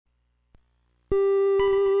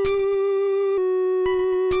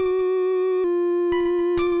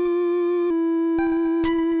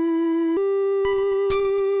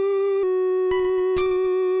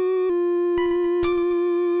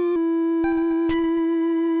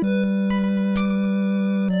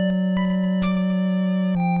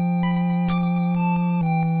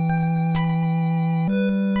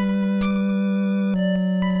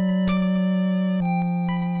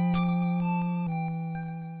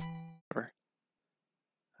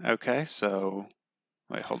Okay, so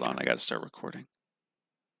wait, hold on. I got to start recording.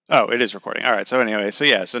 Oh, it is recording. All right. So anyway,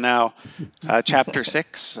 so now, chapter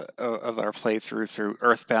 6 of our playthrough through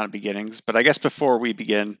Earthbound Beginnings. But I guess before we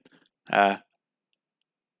begin, uh,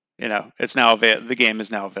 it's now the game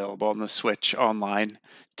is now available on the Switch online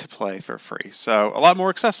to play for free. So a lot more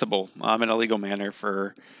accessible in a legal manner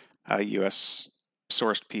for U.S.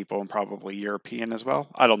 sourced people and probably European as well.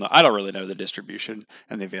 I don't know. I don't really know the distribution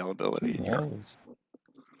and the availability Who in Europe. knows?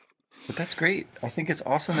 But that's great. I think it's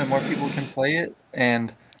awesome that more people can play it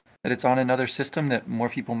and that it's on another system that more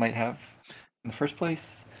people might have in the first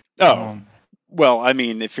place. Oh, Um, well, I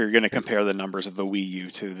mean, if you're going to compare the numbers of the Wii U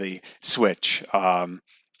to the Switch,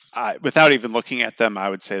 without even looking at them, I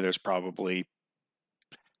would say there's probably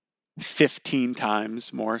 15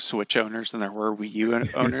 times more Switch owners than there were Wii U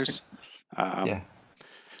owners. yeah. Um,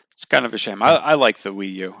 it's kind of a shame. I like the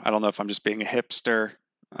Wii U. I don't know if I'm just being a hipster,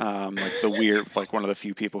 like one of the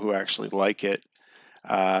few people who actually like it.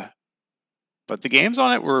 Uh, but the games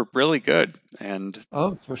on it were really good, and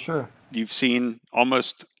Oh, for sure. you've seen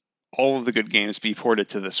almost all of the good games be ported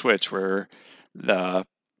to the Switch, where the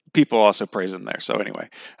people also praise them there. So anyway,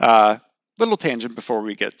 little tangent before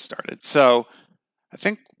we get started. So I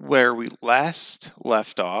think where we last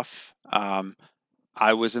left off,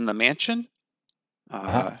 I was in the mansion,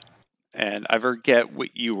 Uh-huh. uh, and I forget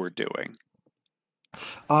what you were doing.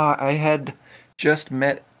 I had just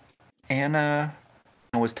met Anna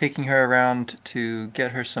and was taking her around to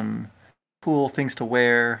get her some cool things to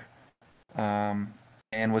wear, um,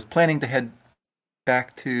 and was planning to head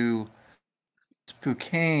back to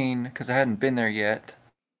Spokane because I hadn't been there yet,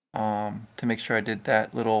 to make sure I did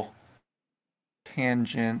that little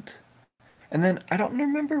tangent. And then I don't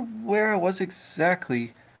remember where I was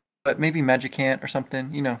exactly, but maybe Magicant or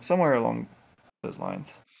something, somewhere along those lines.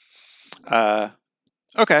 Uh,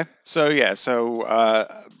 okay, so yeah,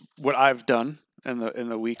 what I've done in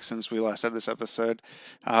the week since we last had this episode,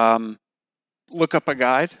 um, look up a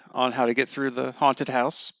guide on how to get through the haunted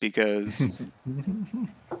house because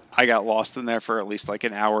I got lost in there for at least like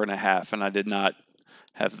an hour and a half, and I did not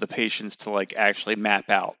have the patience to like actually map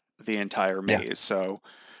out the entire Yeah. maze. So,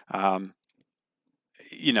 um,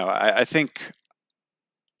 I think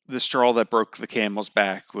the straw that broke the camel's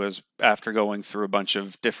back was after going through a bunch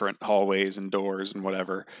of different hallways and doors and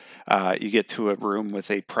whatever. You get to a room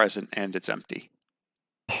with a present and it's empty.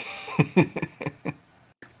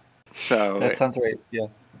 So That sounds right. Yeah.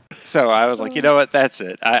 So I was like, you know what? That's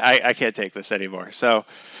it. I can't take this anymore. So,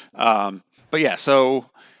 but yeah, so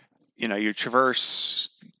you traverse.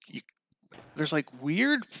 You, there's like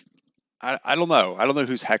weird. I don't know. I don't know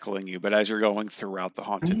who's heckling you, but as you're going throughout the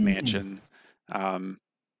haunted Mm. mansion, um,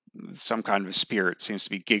 some kind of spirit seems to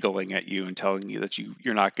be giggling at you and telling you that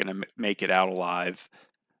you're not going to make it out alive.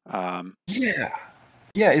 Um, Yeah.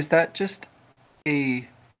 Yeah, is that just a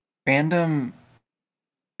random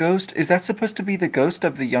ghost? Is that supposed to be the ghost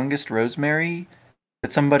of the youngest Rosemary?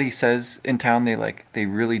 That somebody says in town they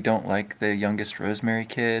really don't like the youngest Rosemary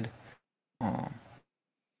kid. Um,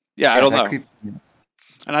 yeah, I yeah, don't that know, creep.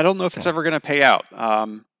 and I don't know if it's Okay. ever going to pay out.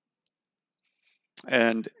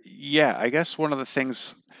 And yeah, I guess one of the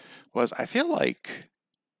things was I feel like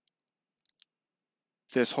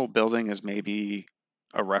this whole building is maybe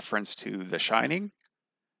a reference to The Shining,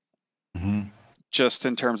 Hmm. just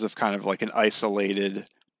in terms of kind of like an isolated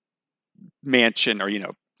mansion, or in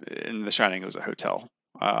The Shining it was a hotel,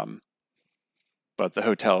 um, but the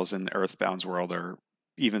hotels in Earthbound's world are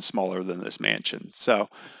even smaller than this mansion. So,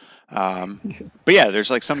 um, but yeah,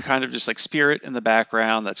 there's like some kind of just like spirit in the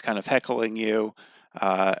background that's kind of heckling you,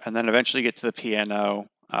 and then eventually you get to the piano.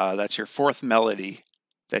 That's your fourth melody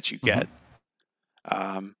that you Hmm. get.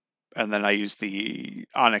 Um, and then I used the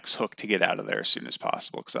Onyx hook to get out of there as soon as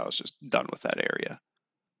possible because I was just done with that area.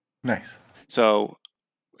 Nice. So,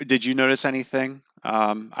 did you notice anything?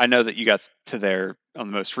 I know that you got to there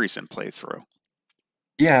on the most recent playthrough.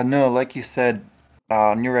 Yeah, no, like you said,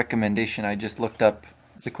 on your recommendation, I just looked up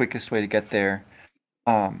the quickest way to get there.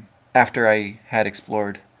 After I had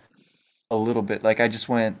explored a little bit, like I just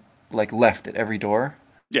went like left at every door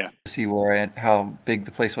Yeah, to see how big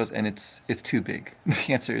the place was, and it's too big.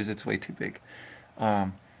 The answer is it's way too big.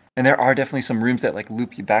 Um, and there are definitely some rooms that like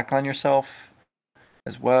loop you back on yourself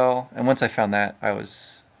as well. And once I found that, I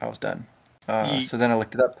was done. Ye- So then I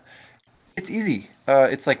looked it up. It's easy.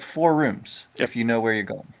 It's like 4 rooms yep, if you know where you're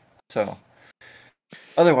going. So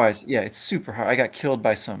otherwise, yeah, it's super hard. I got killed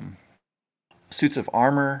by some suits of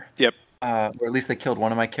armor, yep. or at least they killed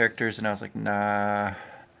one of my characters, and I was like, nah,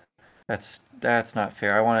 that's not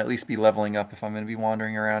fair. I want to at least be leveling up if I'm going to be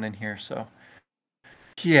wandering around in here. So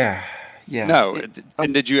yeah, yeah. No,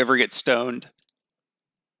 and did you ever get stoned?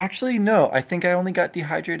 Actually, no. I think I only got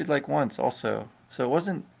dehydrated like once also. So it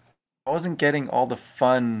wasn't I wasn't getting all the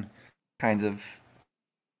fun kinds of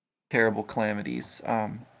terrible calamities.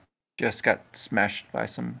 Just got smashed by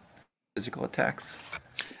some physical attacks.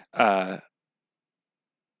 Uh,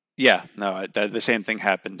 yeah, no, the same thing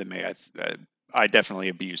happened to me. I definitely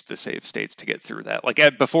abused the save states to get through that. Like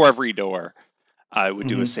before every door, I would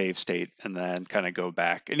do a Hmm. save state and then kind of go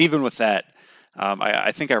back. And even with that,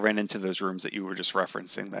 I think I ran into those rooms that you were just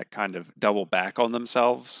referencing that kind of double back on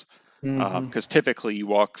themselves. Hmm. Because typically you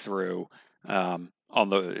walk through on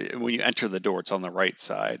when you enter the door, it's on the right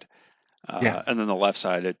side, Yeah. and then the left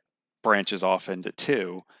side it branches off into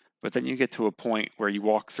two. But then you get to a point where you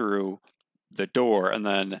walk through the door, and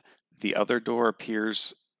then the other door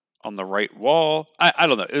appears on the right wall. I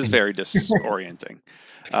don't know. It was very disorienting.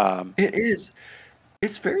 Um, It is.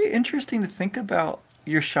 It's very interesting to think about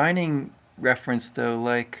your Shining reference though,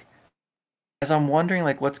 like as I'm wondering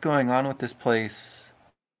like what's going on with this place,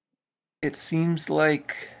 it seems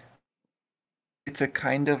like it's a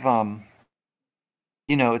kind of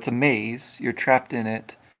it's a maze, you're trapped in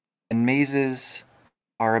it, and mazes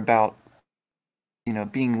are about,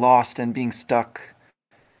 being lost and being stuck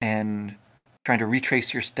and trying to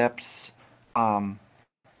retrace your steps. Um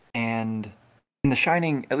and in The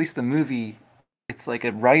Shining, at least the movie, it's like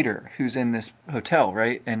a writer who's in this hotel,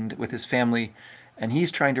 right? And with his family, and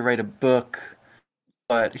he's trying to write a book,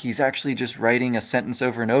 but he's actually just writing a sentence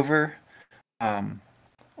over and over. Um,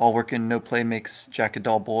 all work and no play makes Jack a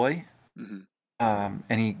dull boy. mhm.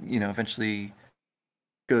 And he, eventually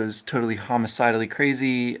goes totally homicidally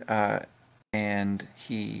crazy. And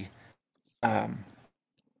he, um,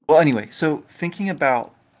 well, anyway, so thinking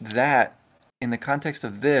about that in the context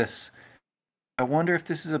of this, I wonder if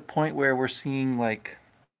this is a point where we're seeing like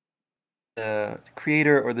the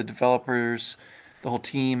creator or the developers, the whole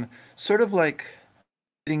team, sort of like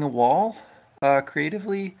hitting a wall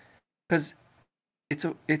creatively, because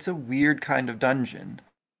it's a weird kind of dungeon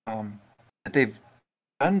that they've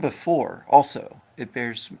done before. Also, it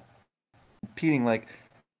bears repeating. Like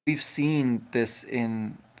we've seen this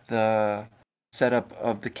in the setup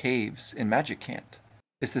of the caves in Magic Cant.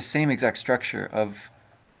 It's the same exact structure of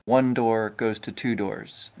one door goes to two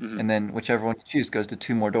doors, Mhm. and then whichever one you choose goes to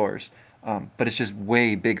two more doors. But it's just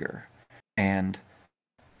way bigger, and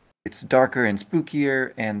it's darker and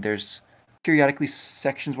spookier. And there's periodically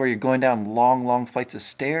sections where you're going down long, long flights of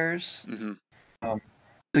stairs. Mhm. Um,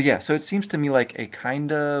 so yeah, so it seems to me like a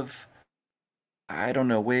kind of, I don't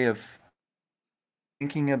know, way of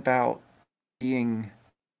thinking about being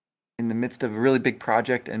in the midst of a really big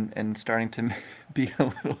project and starting to be a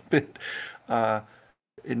little bit uh,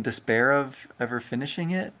 in despair of ever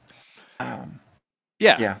finishing it. Um,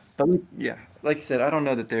 Yeah. Yeah, but yeah, like you said, I don't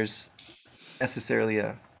know that there's necessarily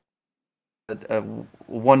a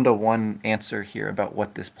one-to-one answer here about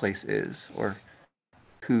what this place is or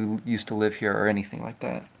who used to live here or anything like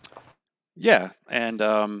that. Yeah. And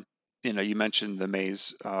you mentioned the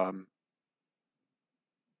maze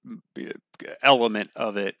b- element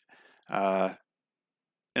of it uh,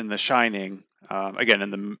 in The Shining. Again,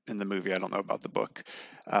 in the movie, I don't know about the book.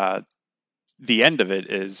 Uh, the end of it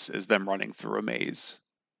is them running through a maze.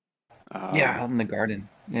 Yeah, Um, out in the garden.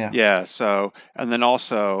 Yeah. yeah. So, and then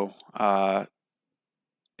also,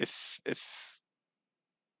 if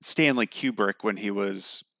Stanley Kubrick, when he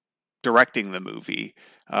was directing the movie,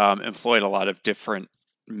 employed a lot of different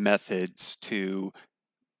methods to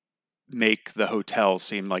make the hotel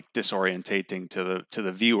seem like disorientating to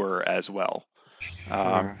the viewer as well. Um,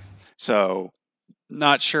 Sure. so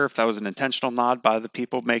not sure if that was an intentional nod by the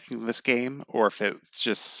people making this game or if it's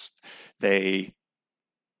just they,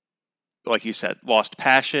 like you said, lost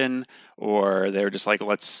passion, or they were just like,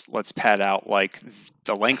 let's pad out like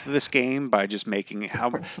the length of this game by just making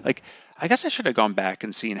like I guess I should have gone back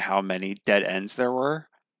and seen how many dead ends there were.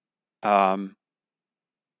 Um,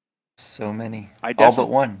 So many. I All but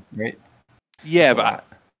definitely one, right? It's yeah, a lot.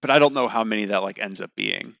 but I don't know how many that like ends up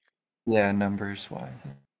being. Yeah, numbers wise.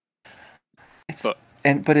 It's But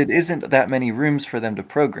but it isn't that many rooms for them to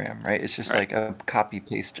program, right? It's just right, like a copy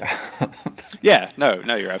paste job. yeah, no,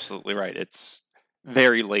 you're absolutely right. It's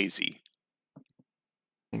very lazy.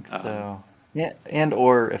 Think Um, so. Yeah, and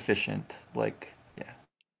or efficient. Like, yeah.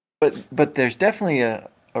 But there's definitely a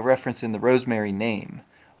reference in the Rosemary name.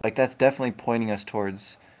 Like that's definitely pointing us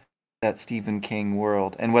towards that Stephen King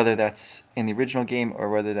world. And whether that's in the original game or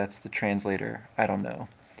whether that's the translator, I don't know.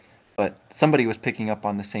 But somebody was picking up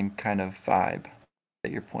on the same kind of vibe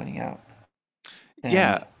that you're pointing out. And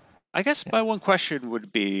yeah, I guess yeah. my one question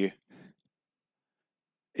would be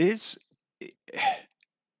is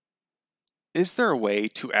is there a way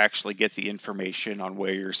to actually get the information on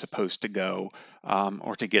where you're supposed to go,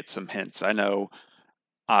 or to get some hints? I know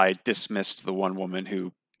I dismissed the one woman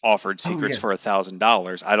who offered Oh secrets yeah. for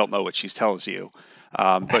 $1,000. I don't know what she tells you,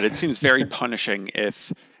 but it seems very punishing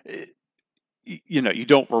if you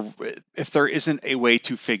don't if there isn't a way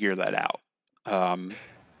to figure that out. Um,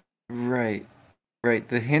 Right. Right.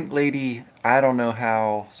 The hint lady, I don't know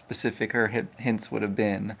how specific her hints would have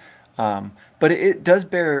been. But it does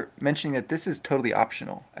bear mentioning that this is totally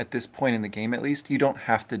optional at this point in the game, at least. You don't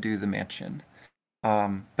have to do the mansion.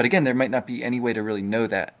 But again, there might not be any way to really know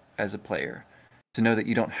that as a player, to know that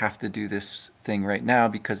you don't have to do this thing right now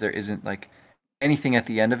because there isn't like anything at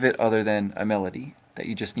the end of it other than a melody that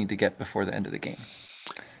you just need to get before the end of the game.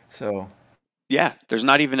 So, yeah, there's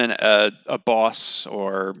not even a boss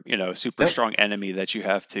or super nope. strong enemy that you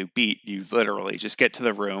have to beat. You literally just get to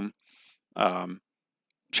the room, um, You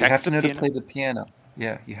check have to the know to piano. play the piano.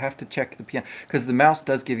 Yeah, you have to check the piano because the mouse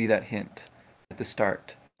does give you that hint at the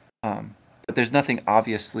start. But there's nothing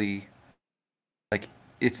obviously like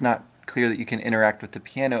it's not clear that you can interact with the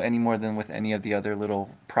piano any more than with any of the other little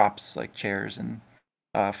props like chairs and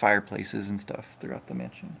fireplaces and stuff throughout the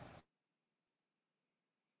mansion.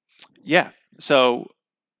 Yeah, so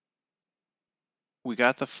we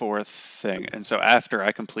got the fourth thing, and so after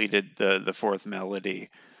I completed the fourth melody,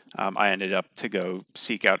 I ended up to go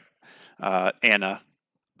seek out Anna.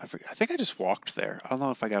 I think I just walked there. I don't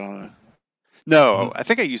know if I got on a. No, Mhm. I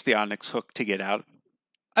think I used the Onyx hook to get out.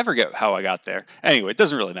 I forget how I got there. Anyway, it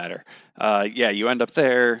doesn't really matter. Yeah, you end up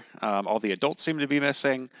there. All the adults seem to be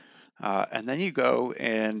missing, and then you go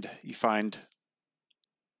and you find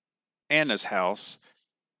Anna's house,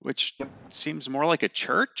 which Yep. seems more like a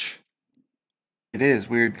church. It is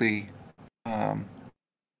weirdly. Um,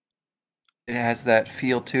 it has that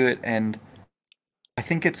feel to it, and I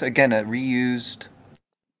think it's again a reused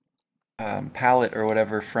palette or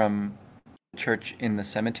whatever from the church in the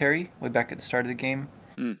cemetery way back at the start of the game.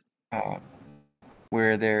 Mm. Uh,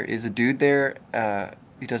 where there is a dude there.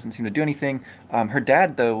 He doesn't seem to do anything. Her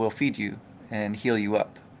dad, though, will feed you and heal you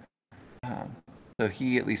up. Um, so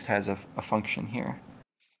he at least has a function here.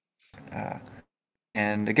 Uh,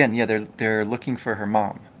 and again, yeah, they're looking for her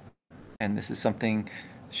mom, and this is something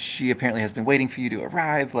she apparently has been waiting for you to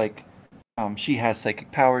arrive. Like, she has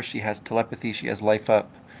psychic powers, she has telepathy, she has life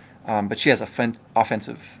up, but she has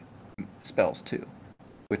offensive spells too,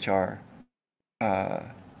 which are uh,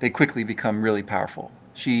 they quickly become really powerful.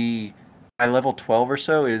 She, by level 12 or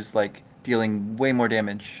so, is like dealing way more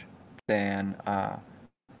damage than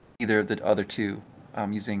either of the other two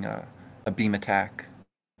using a beam attack.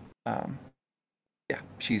 Um, yeah,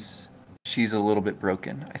 she's a little bit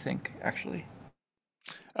broken, I think, actually.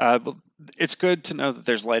 But it's good to know that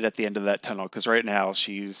there's light at the end of that tunnel because right now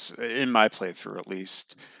she's, in my playthrough at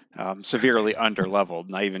least, severely under leveled.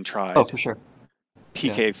 And I even Oh, tried for sure.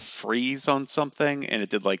 Yeah. PK freeze on something and it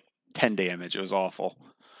did like 10 damage. It was awful.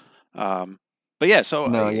 Um, but yeah, so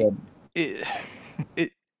No, yeah. it,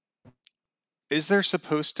 it, is there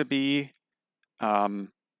supposed to be,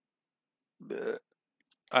 um, uh,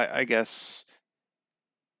 I guess,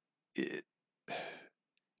 I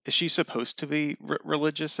is she supposed to be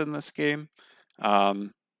religious in this game?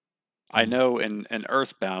 Um, I Mm. know in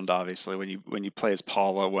Earthbound, obviously, when you play as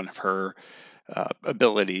Paula, one of her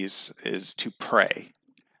abilities is to pray.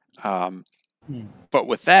 Um, Mm. but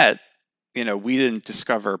with that, we didn't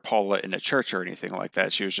discover Paula in a church or anything like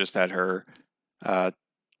that. She was just at her uh,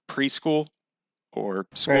 preschool or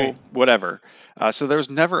Right. school, whatever. So there was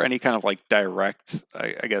never any kind of like direct,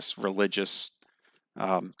 I guess, religious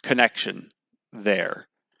connection there.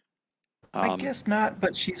 I Um, guess not,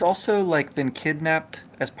 but she's also like been kidnapped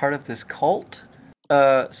as part of this cult.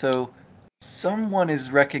 So someone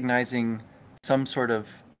is recognizing some sort of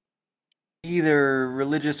either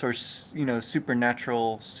religious or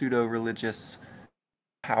supernatural pseudo-religious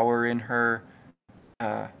power in her.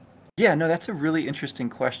 Uh, yeah, no, that's a really interesting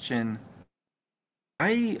question.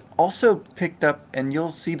 I also picked up, and you'll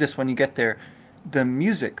see this when you get there, the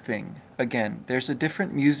music thing. Again, there's a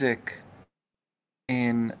different music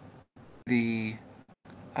in the.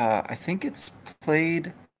 I think it's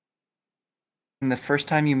played in the first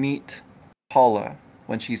time you meet Paula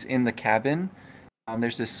when she's in the cabin.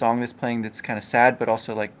 There's this song that's playing that's kind of sad but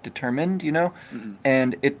also like determined, mhm.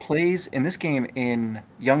 and it plays in this game in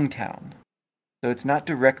Youngtown. So it's not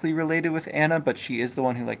directly related with Anna, but she is the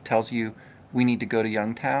one who like tells you we need to go to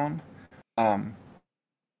Youngtown. Um,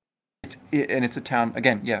 and it's a town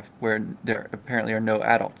again, yeah, where there apparently are no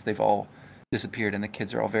adults. They've all disappeared, and the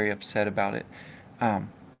kids are all very upset about it.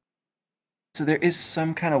 Um, so there is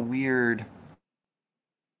some kind of weird,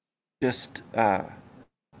 just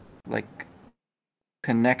like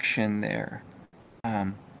connection there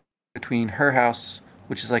um, between her house,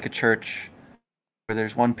 which is like a church where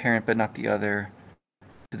there's one parent but not the other,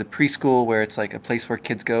 to the preschool where it's like a place where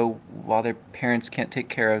kids go while their parents can't take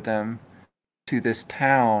care of them, to this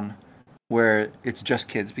town where it's just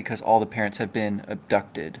kids because all the parents have been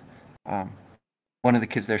abducted. Um, one of the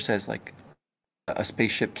kids there says like a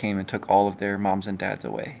spaceship came and took all of their moms and dads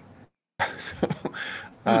away. So,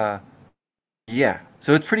 Hmm. yeah,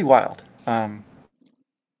 so it's pretty wild.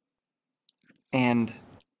 And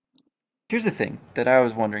here's the thing that I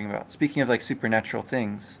was wondering about. Speaking of like supernatural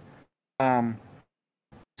things, um,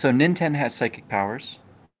 so Ninten has psychic powers,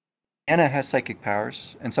 Anna has psychic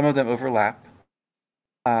powers, and some of them overlap.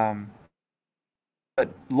 Um, but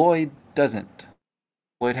Lloyd doesn't.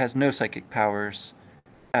 Lloyd has no psychic powers.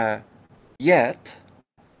 Uh, Yet,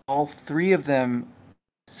 all three of them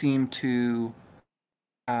seem to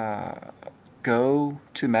uh, go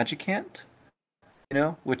to Magicant,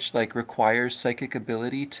 which like requires psychic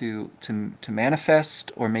ability to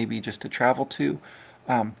manifest or maybe just to travel to.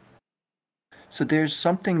 Um, so there's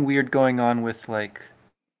something weird going on with like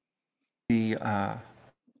the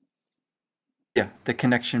the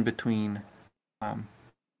connection between um,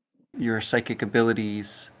 your psychic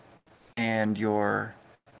abilities and your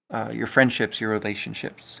friendships, your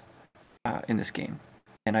relationships in this game,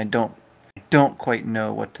 and I don't quite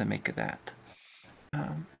know what to make of that.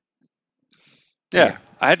 Um, Yeah, yeah.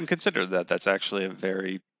 I hadn't considered that. That's actually a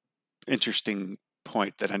very interesting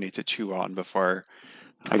point that I need to chew on before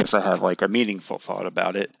I guess I have like a meaningful thought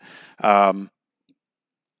about it. Um,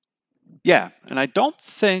 yeah, and I don't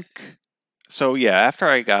think so. Yeah, after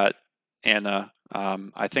I got Anna,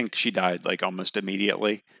 I think she died like almost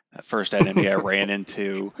immediately. That first enemy I ran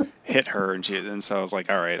into hit her, and so I was like,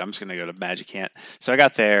 all right, I'm just gonna go to Magicant. So I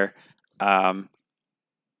got there. Um,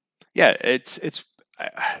 yeah, it's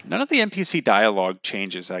none of the NPC dialogue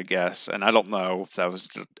changes, I guess, and I don't know if that was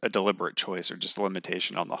a deliberate choice or just a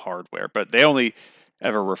limitation on the hardware. But they only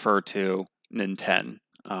ever refer to Nintendo,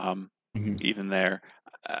 Mhm. even there.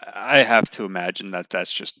 I have to imagine that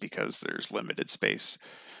that's just because there's limited space.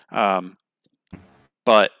 Um,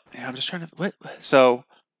 but yeah, I'm just trying to what so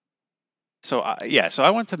I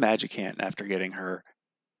went to Magicant after getting her,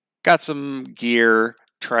 got some gear,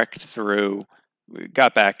 trekked through,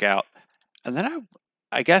 got back out, and then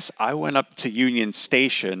I guess I went up to Union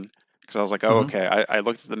Station because I was like, oh, Mhm. okay. I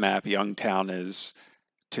looked at the map. Youngtown is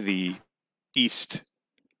to the east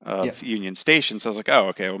Yeah. of Union Station, so I was like, oh,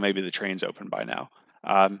 okay. Well, maybe the train's open by now.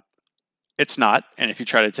 Um, it's not, and if you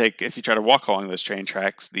try to walk along those train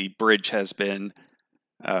tracks, the bridge has been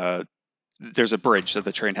uh, there's a bridge that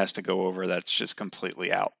the train has to go over that's just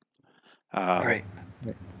completely out. Um, Right.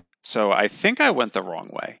 so I think I went the wrong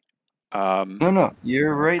way. Um, No, no,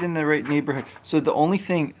 you're right in the right neighborhood. So the only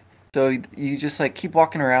thing, so you just like keep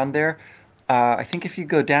walking around there. I think if you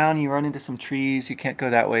go down, you run into some trees. You can't go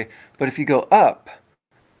that way. But if you go up,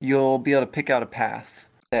 you'll be able to pick out a path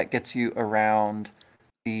that gets you around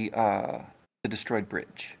the destroyed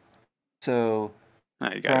bridge. So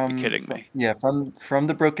no, you got to be from kidding me. yeah, from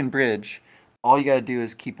the broken bridge, all you got to do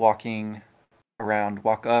is keep walking around,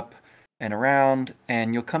 walk up and around,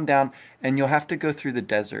 and you'll come down, and you'll have to go through the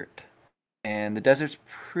desert. And the desert's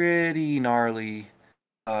pretty gnarly.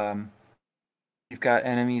 Um, you've got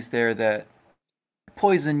enemies there that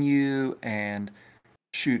poison you and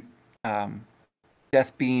shoot um,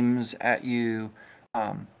 death beams at you.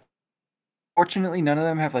 Um, Fortunately, none of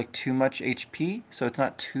them have like too much HP, so it's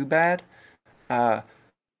not too bad. Uh,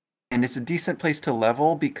 and it's a decent place to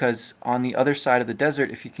level because on the other side of the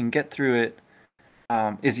desert, if you can get through it,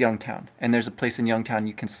 is Youngtown. And there's a place in Youngtown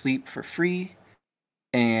you can sleep for free,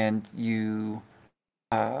 and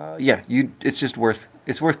it's just worth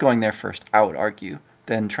going there first, I would argue,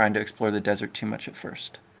 than trying to explore the desert too much at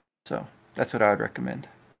first. So that's what I would recommend.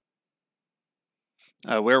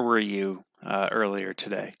 Where were you earlier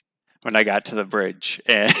today when I got to the bridge?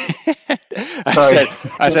 And I Sorry.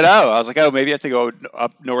 said, oh, I was like, oh, maybe I have to go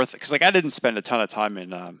up north because like I didn't spend a ton of time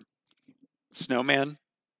in Snowman,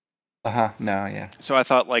 Uh-huh. No, yeah. so I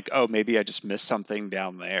thought like, oh, maybe I just missed something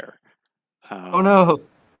down there. Oh Um, no.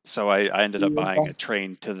 so I ended up buying a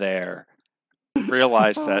train to there.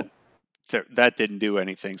 Realized that that didn't do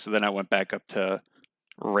anything, so then I went back up to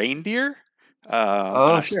Reindeer,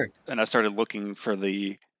 Oh, sure. and I started looking for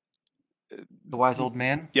the The wise old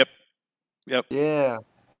man. yep, yep. Yeah.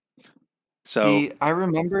 So See,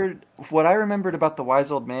 what I remembered about the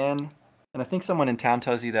wise old man, and I think someone in town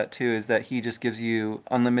tells you that too, is that he just gives you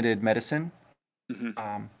unlimited medicine, mhm.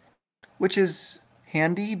 um, which is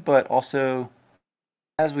handy, but also,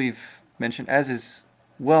 as we've mentioned, as is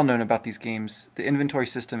well known about these games, the inventory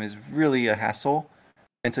system is really a hassle.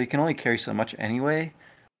 and so you can only carry so much anyway.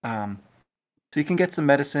 Um, so you can get some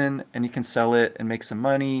medicine and you can sell it and make some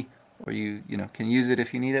money, or you can use it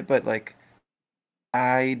if you need it. But like,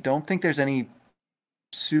 I don't think there's any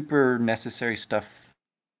super necessary stuff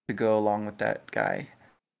to go along with that guy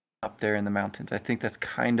up there in the mountains. I think that's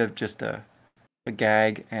kind of just a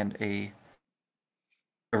gag and a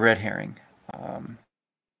red herring. Um,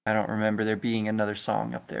 I don't remember there being another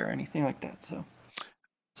song up there or anything like that. So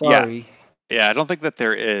Yeah, sorry. yeah, I don't think that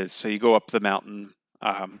there is. So you go up the mountain.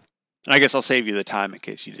 And I guess I'll save you the time in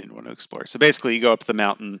case you didn't want to explore. So basically, you go up the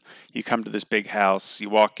mountain, you come to this big house, you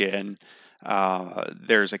walk in.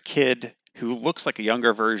 There's a kid who looks like a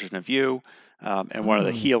younger version of you, and one of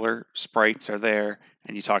the Mm. healer sprites are there.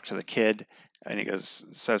 And you talk to the kid, and he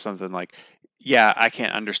says something like, "Yeah, I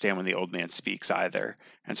can't understand when the old man speaks either."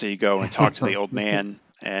 And so you go and talk to the old man,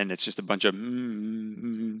 and it's just a bunch of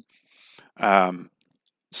um,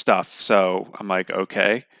 stuff. So I'm like,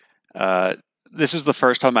 okay. Uh, this is the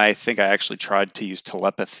first time I think I actually tried to use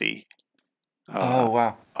telepathy Oh uh,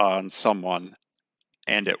 wow. on someone,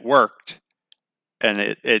 and it worked.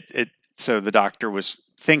 And so the doctor was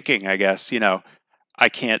thinking, I guess, I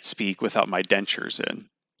can't speak without my dentures in.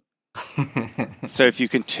 So if you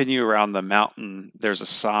continue around the mountain, there's a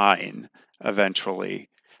sign eventually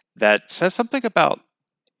that says something about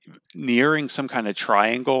nearing some kind of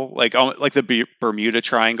triangle, like the Bermuda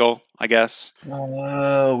Triangle, I guess.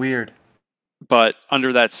 Oh, weird. But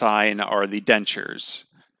under that sign are the dentures.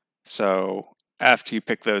 So after you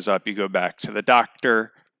pick those up, you go back to the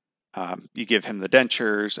doctor. You give him the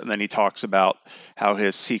dentures, and then he talks about how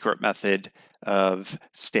his secret method of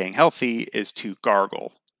staying healthy is to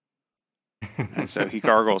gargle. And so he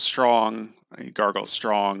gargles strong,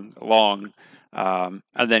 long, and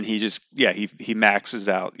then he maxes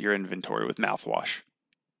out your inventory with mouthwash.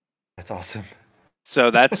 That's awesome. So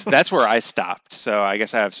that's where I stopped. So I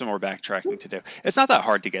guess I have some more backtracking to do. It's not that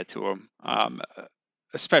hard to get to him,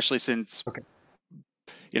 especially since Okay.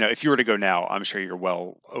 if you were to go now, I'm sure you're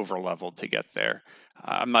well over leveled to get there.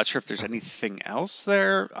 I'm not sure if there's anything else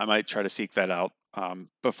there. I might try to seek that out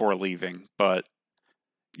before leaving. But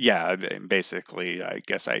yeah, I mean, basically, I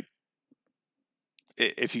guess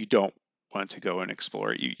if you don't want to go and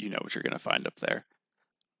explore it, you know what you're going to find up there.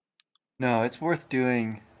 No, it's worth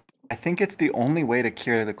doing. I think it's the only way to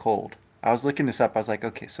cure the cold. I was looking this up. I was like,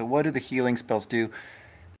 okay, so what do the healing spells do?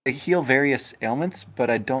 They heal various ailments, but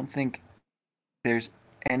I don't think there's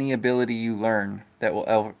any ability you learn that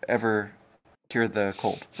will ever cure the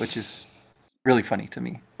cold, which is really funny to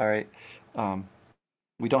me. All right. Um,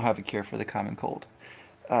 we don't have a cure for the common cold.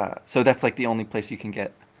 So that's like the only place you can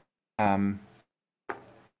get um,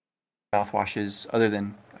 mouthwashes, other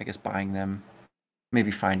than, I guess, buying them,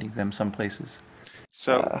 maybe finding them some places.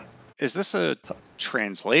 So, Uh, is this a so-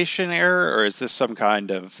 translation error, or is this some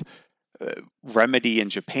kind of remedy in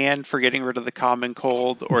Japan for getting rid of the common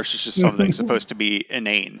cold, or is this just something supposed to be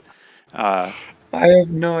inane? Uh, I have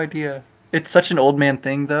no idea. It's such an old man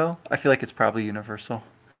thing, though. I feel like it's probably universal.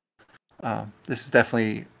 This is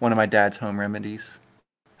definitely one of my dad's home remedies.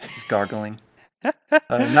 Is gargling.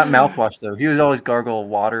 Not mouthwash though. He would always gargle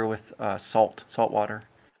water with salt water,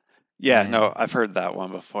 yeah, no, and I've heard that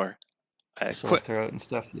one before. sore Quick, throat and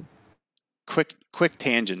stuff. quick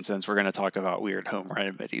tangent since we're going to talk about weird home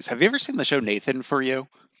remedies. Have you ever seen the show Nathan for You?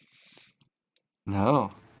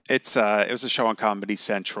 No. It was a show on Comedy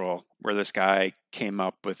Central where this guy came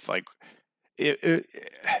up with like it,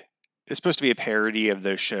 it's supposed to be a parody of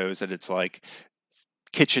those shows that it's like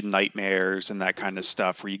kitchen nightmares and that kind of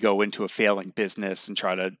stuff where you go into a failing business and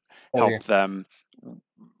try to Oh yeah. help them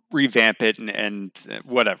revamp it and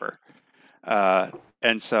whatever.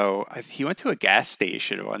 And so he went to a gas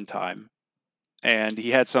station one time and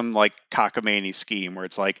he had some like cockamamie scheme where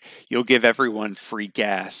it's like you'll give everyone free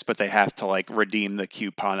gas, but they have to like redeem the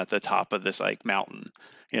coupon at the top of this like mountain,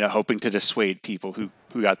 hoping to dissuade people who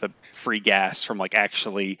got the free gas from like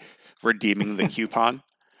actually redeeming the coupon.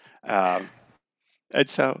 Um, and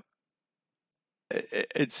so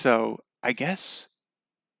I guess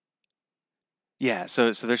yeah,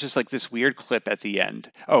 so there's just like this weird clip at the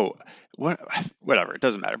end. Oh, whatever, it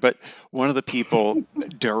doesn't matter. But one of the people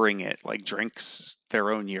during it like drinks their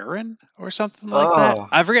own urine or something like that. Oh,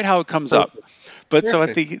 I forget how it comes up. perfect. But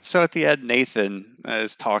Perfect. so at the end, Nathan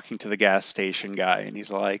is talking to the gas station guy, and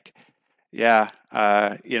he's like, "Yeah,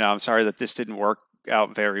 I'm sorry that this didn't work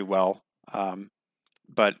out very well.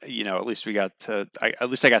 But at least at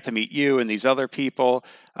least I got to meet you and these other people.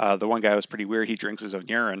 The one guy was pretty weird. He drinks his own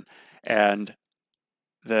urine, and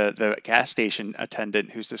the gas station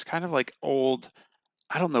attendant, who's this kind of like old,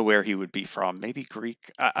 I don't know where he would be from, maybe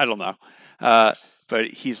Greek, I don't know, but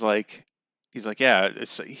he's like, he's like, yeah,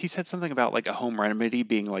 he said something about like a home remedy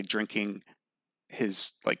being like drinking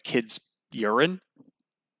his like kid's urine.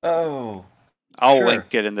 Oh, I'll link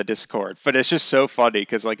sure. it in the Discord, but it's just so funny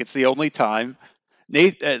because like it's the only time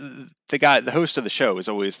Nate, the guy, the host of the show, is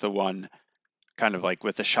always the one kind of like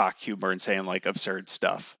with the shock humor and saying like absurd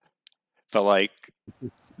stuff. But like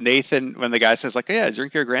Nathan, when the guy says like, oh, "Yeah,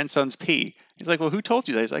 drink your grandson's pee," he's like, "Well, who told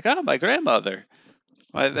you that?" He's like, "Oh, my grandmother.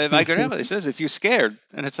 My grandmother says if you're scared,"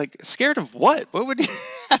 and it's like, scared of what? What would you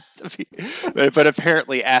have to be? But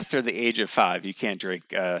apparently, after the age of 5, you can't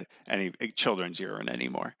drink any children's urine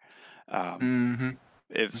anymore. Um, Mm-hmm.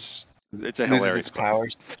 it's a Loses hilarious its clip.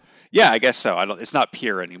 powers. Yeah, I guess so. I don't. It's not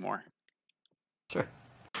pure anymore Sure.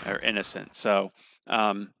 or innocent. So,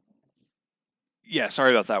 um, yeah.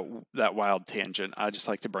 Sorry about that wild tangent. I just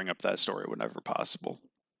like to bring up that story whenever possible.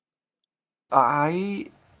 I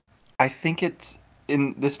I think it's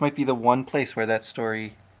in this might be the one place where that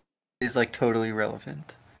story is like totally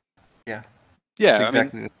relevant. Yeah. It's Yeah, I mean,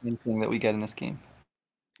 exactly the same thing that we get in this game.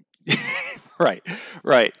 right,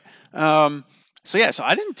 right. Um, so yeah, so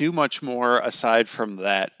I didn't do much more aside from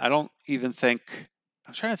that. I don't even think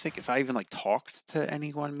I'm trying to think if I even like talked to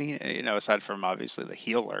anyone. Aside from obviously the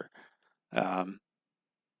healer. Um,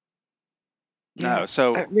 no, Yeah.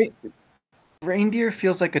 so Reindeer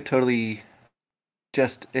feels like a totally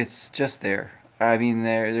it's just there. I mean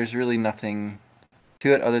there's really nothing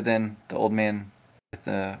to it other than the old man with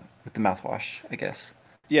the mouthwash, I guess.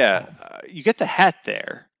 yeah, Um, you get the hat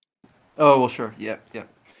there. oh well, sure. Yep, yep.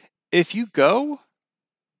 If you go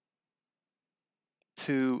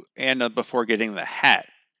to Anna before getting the hat,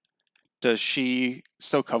 does she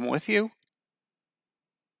still come with you?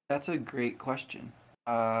 That's a great question.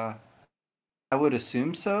 Uh, I would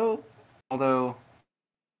assume so. Although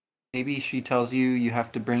maybe she tells you you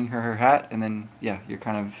have to bring her hat, and then yeah, you're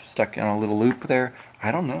kind of stuck in a little loop there.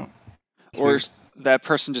 I don't know. It's Or weird. is that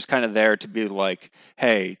person just kind of there to be like,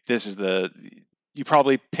 hey, you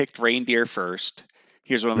probably picked reindeer first.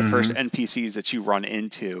 Here's one of the first Mm-hmm. NPCs that you run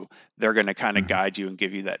into. They're going to kind of Mm-hmm. guide you and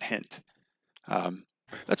give you that hint. Um,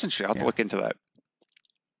 that's interesting. I'll have to Yeah. look into that.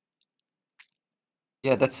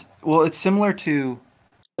 Yeah, that's well. It's similar to.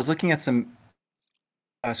 I was looking at some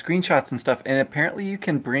screenshots and stuff, and apparently you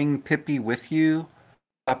can bring Pippi with you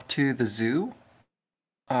up to the zoo.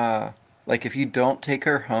 Uh, like if you don't take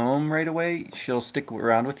her home right away, she'll stick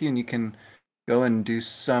around with you, and you can go and do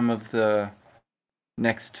some of the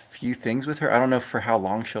next few things with her. I don't know for how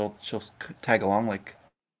long she'll tag along. Like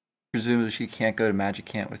presumably she can't go to Magic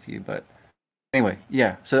Camp with you, but anyway,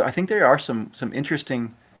 yeah. So I think there are some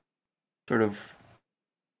interesting sort of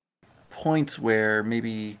points where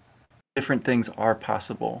maybe different things are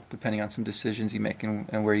possible depending on some decisions you make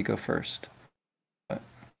and where you go first. But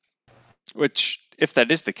Which, if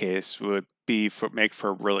that is the case, would make for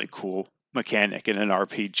a really cool mechanic in an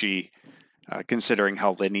RPG, considering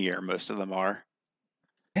how linear most of them are.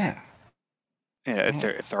 yeah, Yeah, yeah,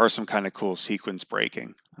 if there are some kind of cool sequence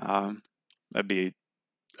breaking, that'd be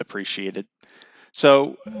appreciated.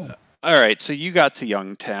 So, yeah. all right, so you got to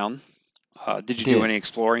Youngtown. Did you do Did any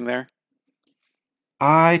exploring there?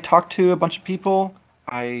 I talked to a bunch of people?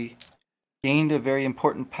 I gained a very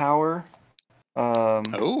important power. Um,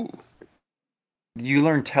 Oh, you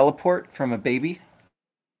learn teleport from a baby,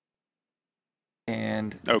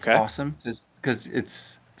 and it's okay. awesome just because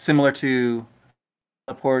it's similar to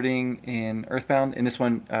teleporting in Earthbound. In this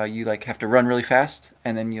one, you like have to run really fast,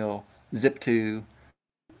 and then you'll zip to.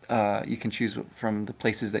 You can choose from the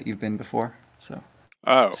places that you've been before. So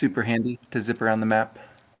Oh, super handy to zip around the map.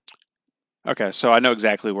 okay. So I know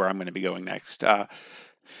exactly where I'm going to be going next. There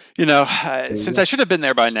you Since go. I should have been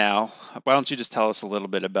there by now, why don't you just tell us a little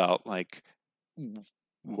bit about like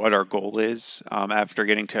what our goal is after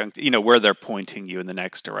getting to, where they're pointing you in the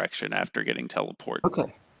next direction after getting teleport.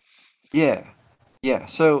 Okay. Yeah. Yeah.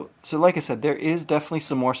 So like I said, there is definitely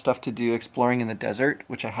some more stuff to do exploring in the desert,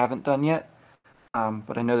 which I haven't done yet.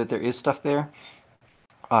 But I know that there is stuff there.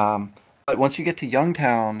 But once you get to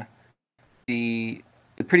Youngtown, the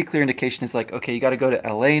the pretty clear indication is like, okay, you got to go to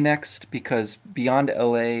LA next because beyond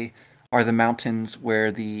LA are the mountains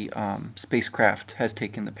where the spacecraft has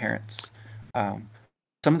taken the parents. Um,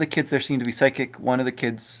 some of the kids there seem to be psychic. One of the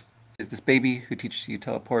kids is this baby who teaches you to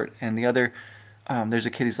teleport, and the other, there's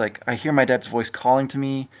a kid who's like, I hear my dad's voice calling to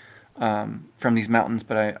me from these mountains,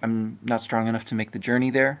 but I'm not strong enough to make the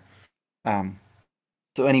journey there. Um,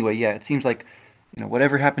 so anyway, yeah, it seems like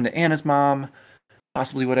whatever happened to Anna's mom,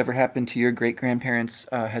 possibly whatever happened to your great grandparents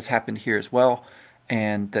has happened here as well,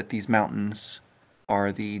 and that these mountains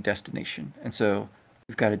are the destination. And so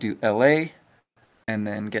we've got to do LA and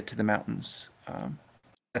then get to the mountains.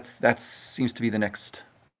 That seems to be the next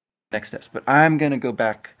next steps. But I'm gonna go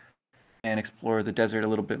back and explore the desert a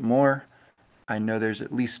little bit more. I know there's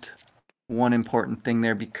at least one important thing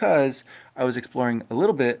there because I was exploring a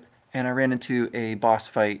little bit and I ran into a boss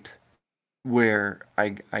fight where I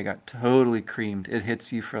got totally creamed. It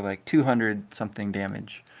hits you for like 200 something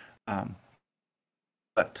damage. Um,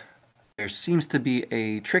 but there seems to be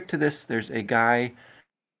a trick to this. There's a guy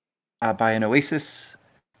by an oasis.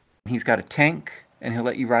 He's got a tank, and he'll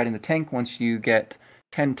let you ride in the tank once you get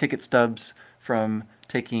 10 ticket stubs from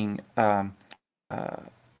taking uh,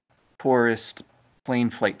 tourist plane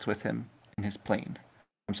flights with him in his plane.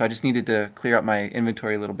 So I just needed to clear out my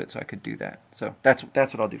inventory a little bit so I could do that. So that's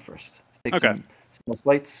what I'll do first. Take Okay, some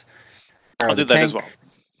flights, I'll borrow do the that as tank,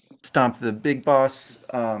 well. stomp the big boss,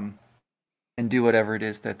 and do whatever it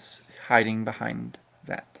is that's hiding behind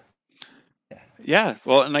that. Yeah. Yeah,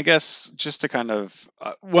 well, and I guess just to kind of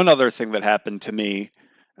one other thing that happened to me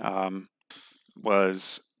um,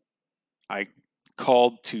 was I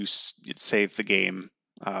called to save the game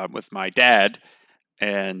with my dad,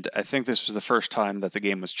 and I think this was the first time that the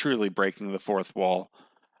game was truly breaking the fourth wall.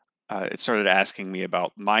 It started asking me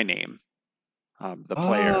about my name, the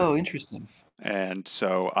player, Oh, interesting. and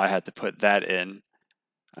so I had to put that in.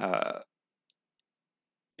 Uh,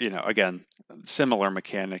 again, similar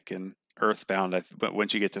mechanic in Earthbound. But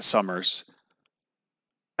once you get to Summers,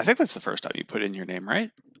 I think that's the first time you put in your name, right?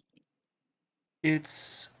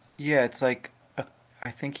 It's yeah, it's like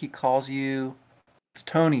I think he calls you. It's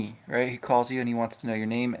Tony, right? He calls you and he wants to know your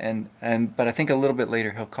name, and but I think a little bit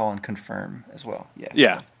later he'll call and confirm as well. Yeah.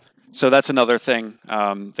 Yeah. So that's another thing.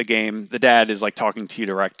 The dad is like talking to you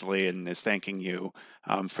directly and is thanking you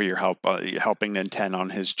for your help, helping Nintendo on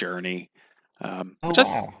his journey, Oh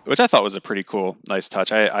wow. which I thought was a pretty cool, nice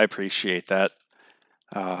touch. I appreciate that.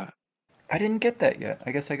 Uh, I didn't get that yet.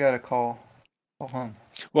 I guess I got to call home.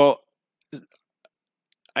 well,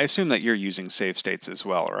 I assume that you're using save states as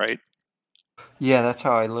well, right? Yeah, that's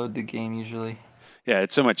how I load the game usually. Yeah,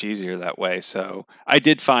 it's so much easier that way. So I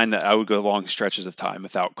did find that I would go long stretches of time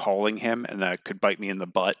without calling him, and that could bite me in the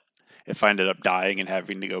butt if I ended up dying and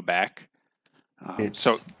having to go back.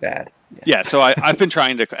 So It's bad. Yeah. yeah, so I've been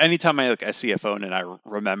trying to anytime I see a phone and I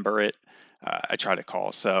remember it, I try to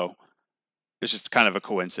call. So it's just kind of a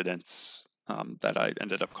coincidence that I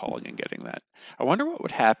ended up calling and getting that. I wonder what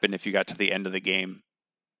would happen if you got to the end of the game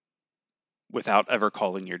without ever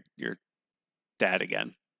calling your dad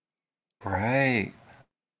again. Right.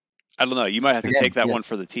 I don't know. You might have to take Again, that yeah. one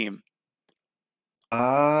for the team.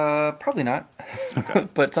 Probably not. Okay.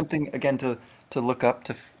 But something again to look up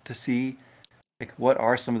to see like what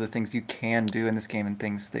are some of the things you can do in this game and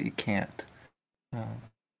things that you can't. Um,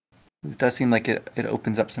 it does seem like it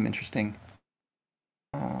opens up some interesting,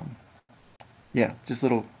 um, yeah, just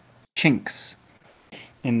little chinks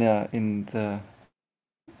in the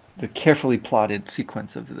carefully plotted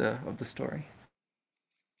sequence of the story.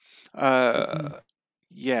 Uh,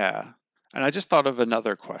 yeah. And I just thought of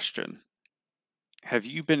another question. Have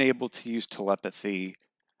you been able to use telepathy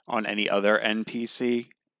on any other NPC?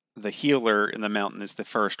 The healer in the mountain is the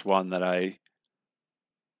first one that I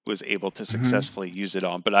was able to Mm-hmm. successfully use it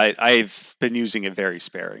on, but I've been using it very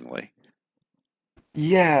sparingly.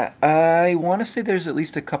 Yeah, I want to say there's at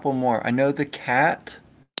least a couple more. I know the cat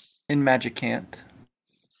in Magicant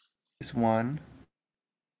is one.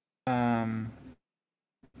 Um,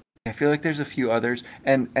 I feel like there's a few others,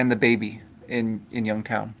 and the baby in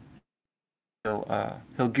Youngtown.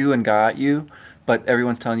 He'll goo and ga at you, but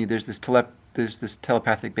everyone's telling you there's this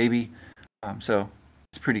telepathic baby. So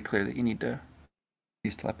it's pretty clear that you need to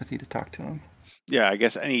use telepathy to talk to him. Yeah, I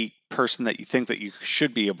guess any person that you think that you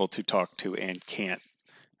should be able to talk to and can't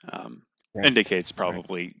um, Right. indicates Right.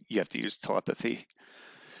 probably you have to use telepathy.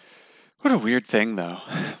 What a weird thing, though.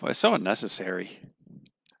 Well, it's so unnecessary.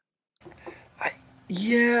 I,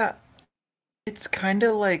 yeah, it's kind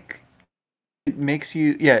of like it makes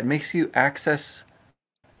you access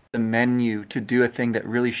the menu to do a thing that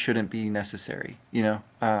really shouldn't be necessary.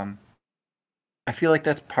 I feel like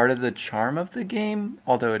that's part of the charm of the game,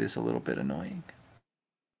 although it is a little bit annoying.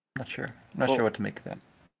 Not sure. I'm not Well, sure what to make of that.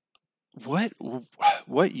 what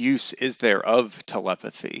what use is there of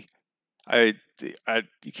telepathy? I,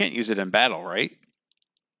 you can't use it in battle, right?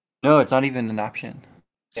 No, it's not even an option.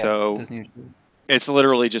 Yeah, it So doesn't even. it's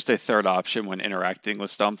literally just a third option when interacting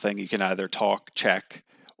with something. You can either talk, check,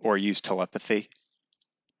 or use telepathy.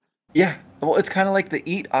 Yeah, well, it's kind of like the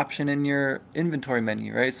eat option in your inventory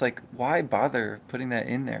menu, right? It's like, why bother putting that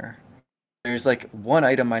in there? There's like one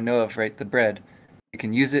item I know of, right? The bread. You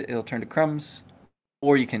can use it, it'll turn to crumbs,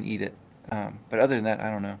 or you can eat it. But other than that, I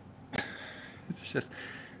don't know. It's just,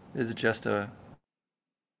 it's just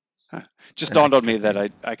Just an dawned on extra me that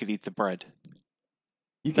thing. I could eat the bread.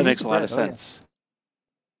 You That can eat makes the a lot of bread. Oh yeah, sense.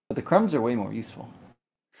 but the crumbs are way more useful.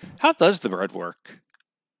 How does the bread work?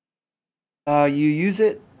 You use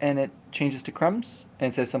it and it changes to crumbs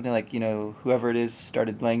and it says something like, whoever it is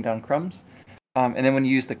started laying down crumbs. And then when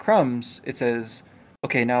you use the crumbs, it says,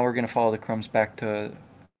 okay, now we're going to follow the crumbs back to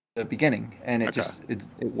the beginning, and Okay. it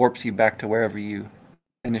warps you back to wherever you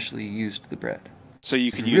initially used the bread. So you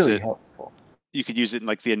It's could use really it. helpful. You could use it in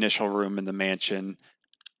like the initial room in the mansion.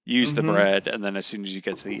 Use the Mm-hmm. bread, and then as soon as you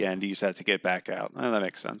get to the end, use that to get back out. That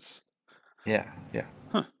makes sense. Yeah, yeah,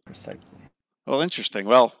 Huh. precisely. Well, interesting.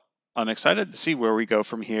 Well, I'm excited to see where we go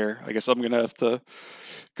from here. I guess I'm gonna have to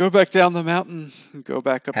go back down the mountain, and go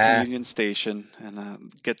back up to Ha. Union Station,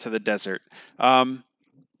 and get to the desert. Um,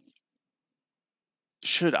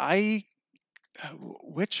 should I?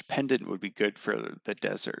 Which pendant would be good for the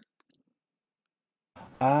desert?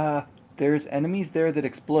 Uh, there's enemies there that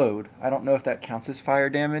explode. I don't know if that counts as fire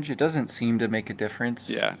damage. It doesn't seem to make a difference.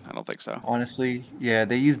 Yeah, I don't think so. Honestly, yeah,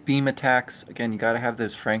 they use beam attacks. Again, you got to have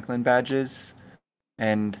those Franklin badges.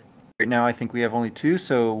 And right now, I think we have only two,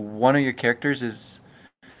 so one of your characters is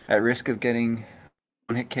at risk of getting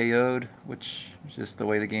one hit KO'd, which is just the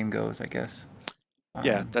way the game goes, I guess.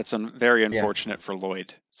 Yeah, Um, that's very yeah. unfortunate for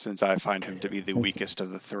Lloyd, since I find him to be the weakest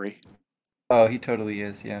of the three. Oh, he totally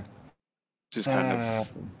is, yeah. Just kind Uh,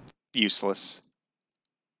 of useless.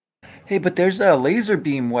 hey, but there's a laser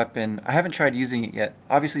beam weapon. I haven't tried using it yet.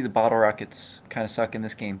 Obviously, the bottle rockets kind of suck in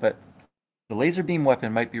this game, but the laser beam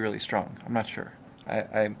weapon might be really strong. I'm not sure.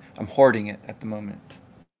 I'm hoarding it at the moment,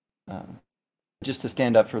 um, just to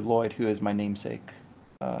stand up for Lloyd, who is my namesake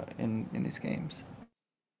in these games.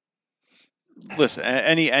 Listen,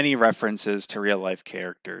 any references to real life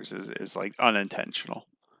characters is like unintentional.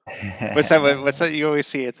 What's that? What's that you always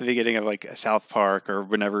see at the beginning of like South Park or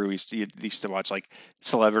whenever you used to watch like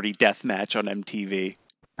Celebrity Deathmatch on MTV?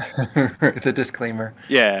 The disclaimer.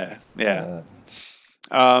 Yeah, yeah.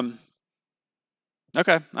 Uh, Um,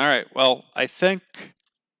 okay, all right. Well, I think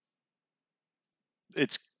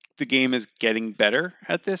it's the game is getting better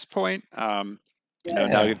at this point. Now you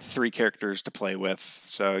yeah. have three characters to play with,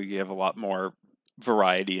 so you have a lot more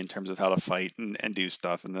variety in terms of how to fight and do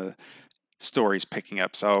stuff, and the story's picking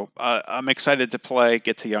up. So I'm excited to play,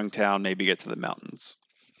 get to Youngtown, maybe get to the mountains.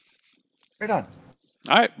 Right on.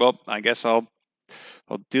 All right, well, I guess I'll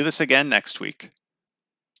do this again next week.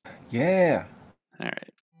 Yeah. All right.